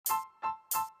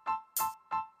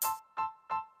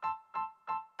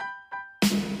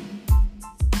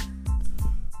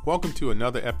Welcome to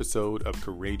another episode of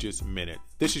Courageous Minute.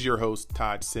 This is your host,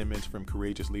 Todd Simmons from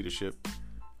Courageous Leadership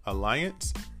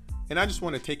Alliance. And I just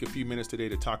want to take a few minutes today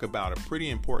to talk about a pretty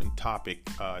important topic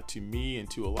to me and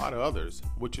to a lot of others,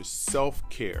 which is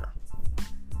self-care.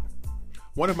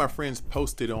 One of my friends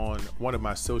posted on one of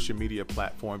my social media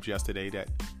platforms yesterday that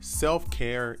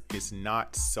self-care is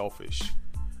not selfish.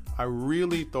 I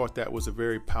really thought that was a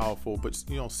very powerful, but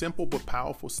simple but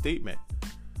powerful statement.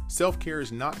 Self-care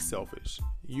is not selfish.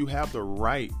 You have the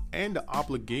right and the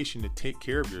obligation to take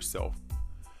care of yourself.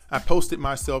 I posted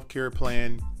my self-care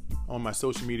plan on my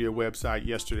social media website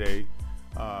yesterday,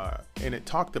 and it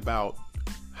talked about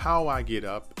how I get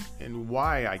up and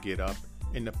why I get up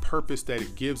and the purpose that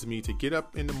it gives me to get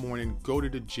up in the morning, go to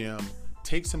the gym,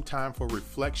 take some time for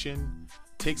reflection,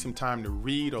 take some time to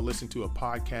read or listen to a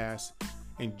podcast,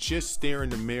 and just stare in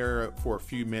the mirror for a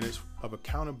few minutes of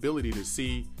accountability to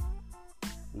see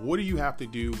what do you have to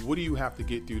do, what do you have to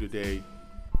get through today,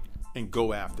 and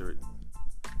go after it.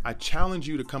 I challenge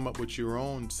you to come up with your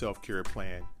own self-care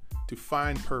plan, to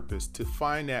find purpose, to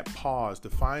find that pause, to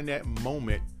find that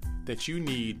moment that you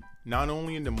need, not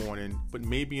only in the morning, but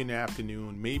maybe in the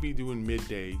afternoon, maybe during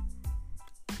midday,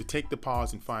 to take the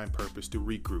pause and find purpose, to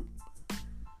regroup.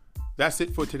 That's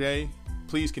it for today.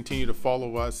 Please continue to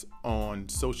follow us on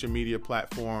social media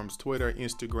platforms, Twitter,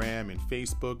 Instagram, and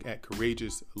Facebook at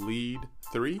Courageous Lead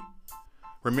 3.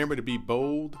 Remember to be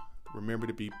bold, remember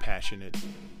to be passionate,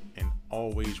 and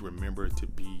always remember to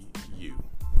be you.